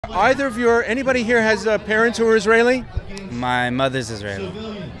Anybody here has parents who are Israeli? My mother's Israeli.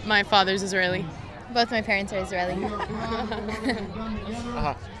 My father's Israeli. Both my parents are Israeli.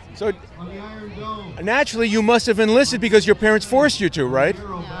 So naturally you must have enlisted because your parents forced you to, right?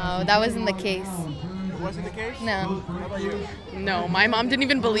 No, that wasn't the case. It wasn't the case? No. How about you? No, my mom didn't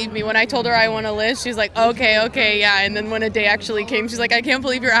even believe me when I told her I want to list. She's like, okay, yeah. And then when a day actually came, she's like, I can't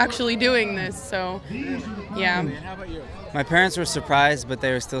believe you're actually doing this. So, yeah. And how about you? My parents were surprised, but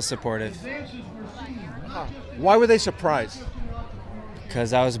they were still supportive. Why were they surprised?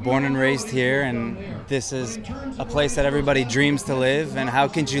 Because I was born and raised here, and this is a place that everybody dreams to live. And how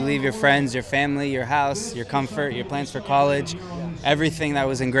could you leave your friends, your family, your house, your comfort, your plans for college, everything that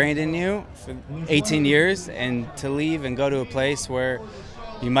was ingrained in you for 18 years, and to leave and go to a place where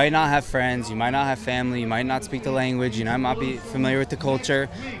you might not have friends, you might not have family, you might not speak the language, you might not be familiar with the culture.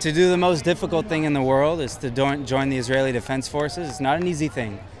 To do the most difficult thing in the world is to join the Israeli Defense Forces. It's not an easy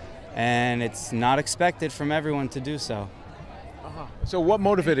thing, and it's not expected from everyone to do so. So what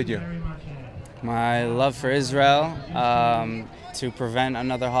motivated you? My love for Israel, to prevent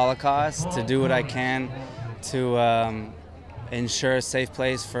another Holocaust, to do what I can to ensure a safe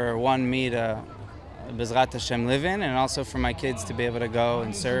place for me to Bezrat Hashem live in, and also for my kids to be able to go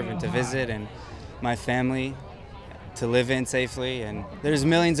and serve and to visit, and my family to live in safely. And there's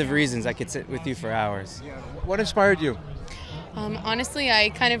millions of reasons. I could sit with you for hours. What inspired you? Honestly, I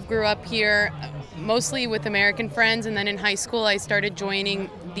kind of grew up here mostly with American friends, and then in high school I joined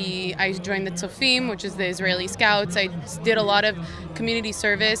the Tzofim, which is the Israeli Scouts. I did a lot of community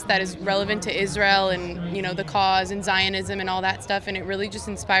service that is relevant to Israel and, you know, the cause and Zionism and all that stuff, and it really just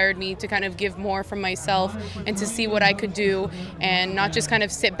inspired me to kind of give more from myself and to see what I could do and not just kind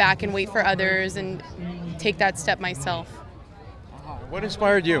of sit back and wait for others and take that step myself. What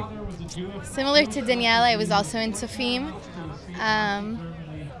inspired you? Similar to Danielle, I was also in Tzofim.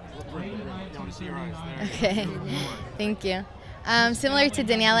 Okay, thank you. Similar to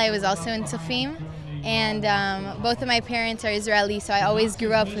Danielle, I was also in Tzofim, and both of my parents are Israeli, so I always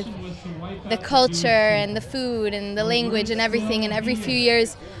grew up with the culture and the food and the language and everything, and every few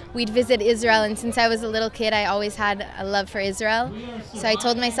years we'd visit Israel, and since I was a little kid I always had a love for Israel, so I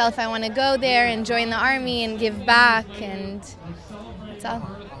told myself I want to go there and join the army and give back, and that's all.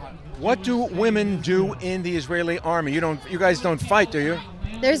 What do women do in the Israeli army? You guys don't fight, do you?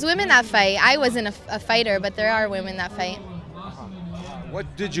 There's women that fight. I wasn't a fighter, but there are women that fight. What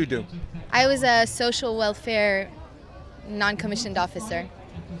did you do? I was a social welfare non-commissioned officer.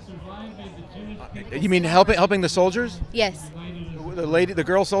 You mean helping the soldiers? Yes. The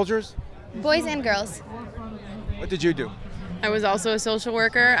girl soldiers? Boys and girls. What did you do? I was also a social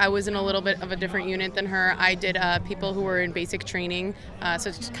worker. I was in a little bit of a different unit than her. I did people who were in basic training, so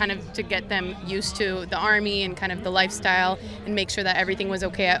it's kind of to get them used to the army and kind of the lifestyle and make sure that everything was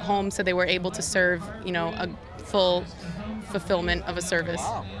okay at home so they were able to serve, you know, a full fulfillment of a service.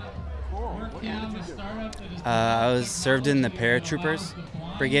 Wow. Cool. Yeah. I was served in the paratroopers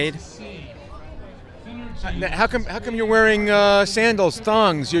brigade. How come you're wearing sandals,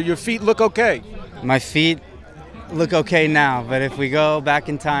 thongs? Your feet look okay. My feet look okay now, but if we go back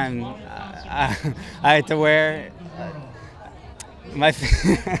in time, I had to wear my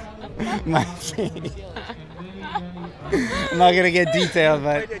feet. My feet. I'm not gonna get detailed,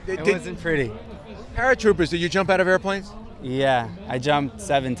 but it wasn't pretty. Paratroopers, did you jump out of airplanes? Yeah, I jumped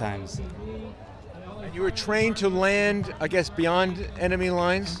 7 times. And you were trained to land, I guess, beyond enemy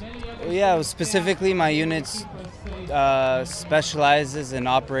lines? Yeah, specifically my unit specializes in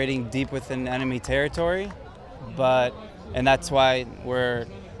operating deep within enemy territory. And that's why we're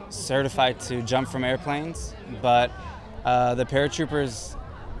certified to jump from airplanes. But the paratroopers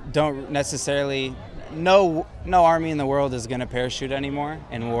don't necessarily. No army in the world is going to parachute anymore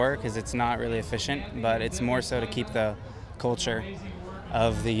in war because it's not really efficient. But it's more so to keep the culture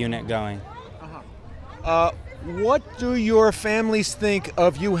of the unit going. What do your families think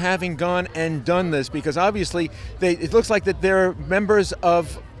of you having gone and done this? Because obviously, it looks like that they're members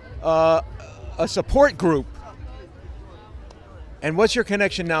of a support group. And what's your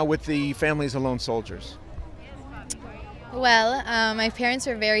connection now with the families of lone soldiers? Well, my parents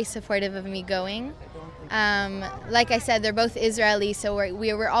were very supportive of me going. Like I said, they're both Israeli, so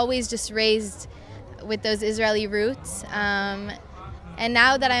we were always just raised with those Israeli roots. And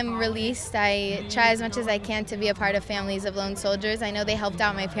now that I'm released, I try as much as I can to be a part of families of lone soldiers. I know they helped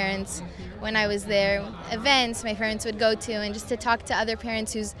out my parents when I was there. Events my parents would go to, and just to talk to other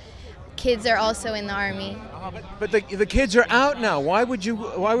parents whose kids are also in the army. But the kids are out now. Why would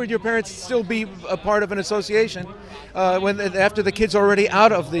your parents still be a part of an association after the kids are already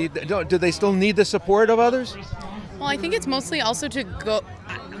out of the? Do they still need the support of others? Well, I think it's mostly also to go.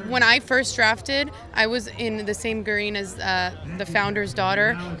 when I first drafted, I was in the same green as the founder's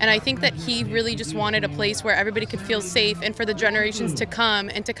daughter, and I think that he really just wanted a place where everybody could feel safe and for the generations to come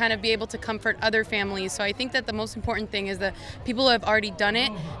and to kind of be able to comfort other families. So I think that the most important thing is that people who have already done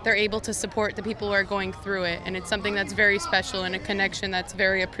it, they're able to support the people who are going through it, and it's something that's very special and a connection that's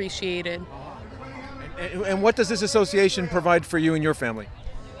very appreciated. And what does this association provide for you and your family?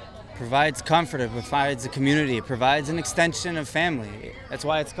 Provides comfort, it provides a community, it provides an extension of family. That's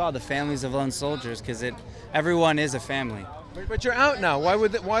why it's called the Families of Lone Soldiers, because everyone is a family. But you're out now. Why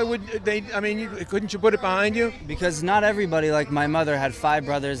would they? I mean, couldn't you put it behind you? Because not everybody, like my mother, had 5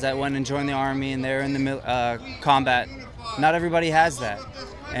 brothers that went and joined the army and they're in the combat. Not everybody has that,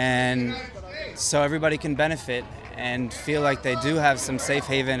 and so everybody can benefit and feel like they do have some safe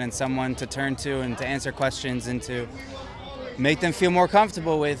haven and someone to turn to and to answer questions and to make them feel more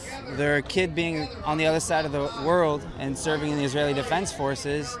comfortable with their kid being on the other side of the world and serving in the Israeli Defense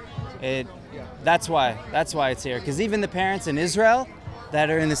Forces. That's why it's here. Because even the parents in Israel that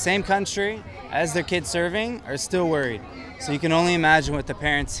are in the same country as their kids serving are still worried. So you can only imagine what the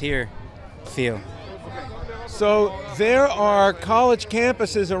parents here feel. So there are college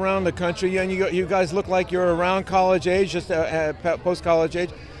campuses around the country, and you guys look like you're around college age, just post-college age.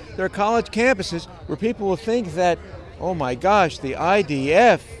 There are college campuses where people will think that, oh my gosh, the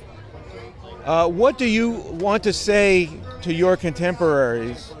I.D.F. What do you want to say to your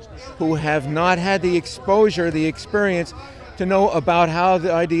contemporaries who have not had the exposure, the experience to know about how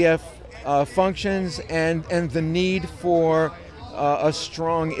the I.D.F. Functions and the need for a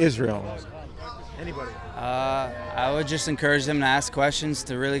strong Israel? Anybody? I would just encourage them to ask questions,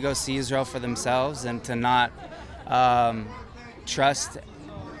 to really go see Israel for themselves, and to not trust,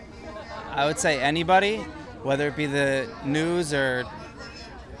 I would say, anybody, whether it be the news or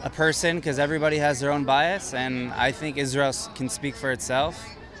a person, because everybody has their own bias, and I think Israel can speak for itself.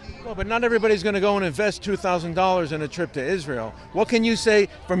 Well, but not everybody's going to go and invest $2,000 in a trip to Israel. What can you say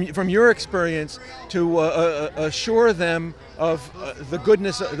from your experience to assure them of the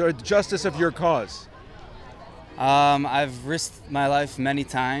goodness or justice of your cause? I've risked my life many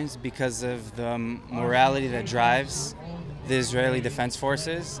times because of the morality that drives the Israeli Defense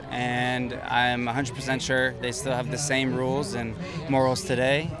Forces, and I'm 100% sure they still have the same rules and morals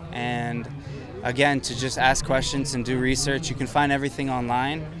today. And again, to just ask questions and do research. You can find everything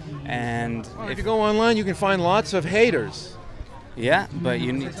online. And if you go online, you can find lots of haters. Yeah, but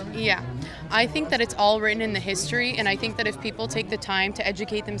you need to. Yeah, I think that it's all written in the history, and I think that if people take the time to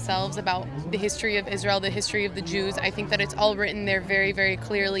educate themselves about the history of Israel, the history of the Jews, I think that it's all written there very, very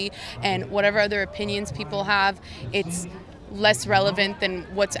clearly, and whatever other opinions people have, it's less relevant than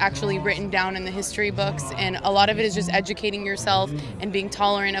what's actually written down in the history books. And a lot of it is just educating yourself and being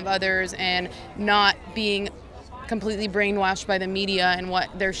tolerant of others and not being completely brainwashed by the media and what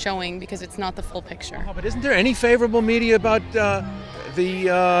they're showing, because it's not the full picture. Oh, but isn't there any favorable media about the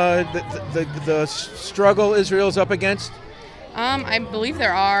struggle Israel's up against? I believe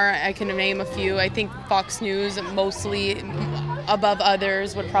there are. I can name a few. I think Fox News, mostly above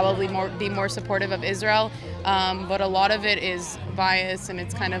others, would probably be more supportive of Israel. But a lot of it is bias, and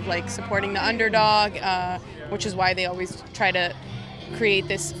it's kind of like supporting the underdog, which is why they always try to create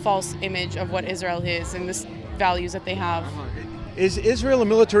this false image of what Israel is and this values that they have. Is Israel a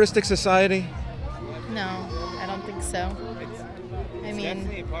militaristic society? No, I don't think so. It's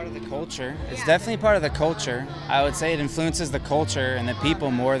definitely part of the culture. It's definitely part of the culture. I would say it influences the culture and the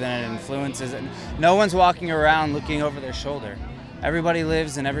people more than it influences it. No one's walking around looking over their shoulder. Everybody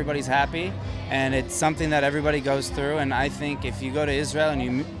lives and everybody's happy, and it's something that everybody goes through. And I think if you go to Israel and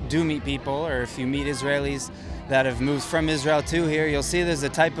you do meet people, or if you meet Israelis that have moved from Israel to here, you'll see there's a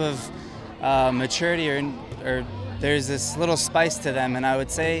type of maturity or there's this little spice to them, and I would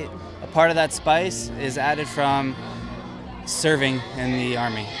say a part of that spice is added from serving in the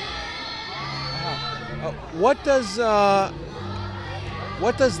army. What does the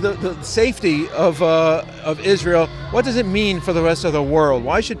safety of Israel, what does it mean for the rest of the world?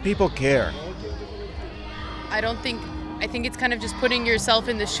 Why should people care? I think it's kind of just putting yourself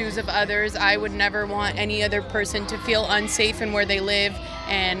in the shoes of others. I would never want any other person to feel unsafe in where they live,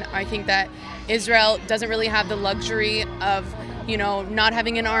 and I think that Israel doesn't really have the luxury of, not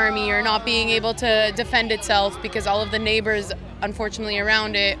having an army or not being able to defend itself, because all of the neighbors, unfortunately,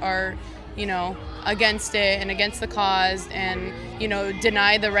 around it are, against it and against the cause and,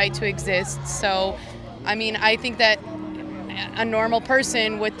 deny the right to exist. So, I mean, I think that a normal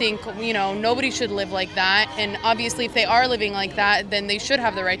person would think, nobody should live like that. And obviously, if they are living like that, then they should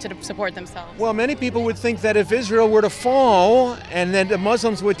have the right to support themselves. Well, many people would think that if Israel were to fall and then the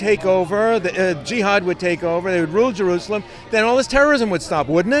Muslims would take over, the jihad would take over, they would rule Jerusalem, then all this terrorism would stop,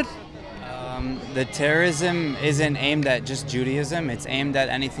 wouldn't it? The terrorism isn't aimed at just Judaism. It's aimed at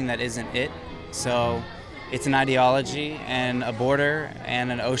anything that isn't it. So it's an ideology, and a border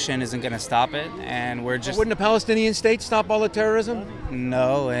and an ocean isn't going to stop it. And we're just... Wouldn't a Palestinian state stop all the terrorism?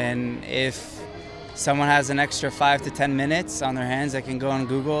 No, and if someone has an extra 5 to 10 minutes on their hands, they can go on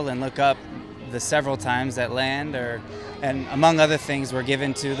Google and look up the several times that land and among other things were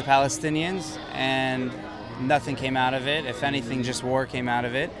given to the Palestinians, and nothing came out of it. If anything, just war came out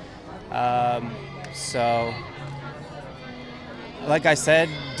of it. So, like I said,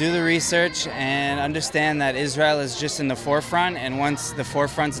 do the research and understand that Israel is just in the forefront, and once the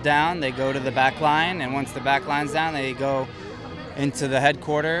forefront's down, they go to the back line, and once the back line's down, they go into the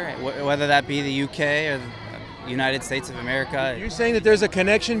headquarters, whether that be the UK or the United States of America. You're saying that there's a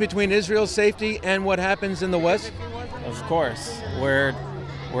connection between Israel's safety and what happens in the West? Of course. We're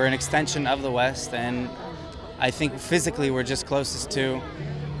an extension of the West, and I think physically we're just closest to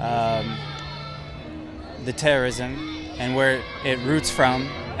the terrorism and where it roots from,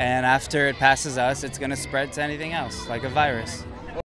 and after it passes us, it's going to spread to anything else, like a virus.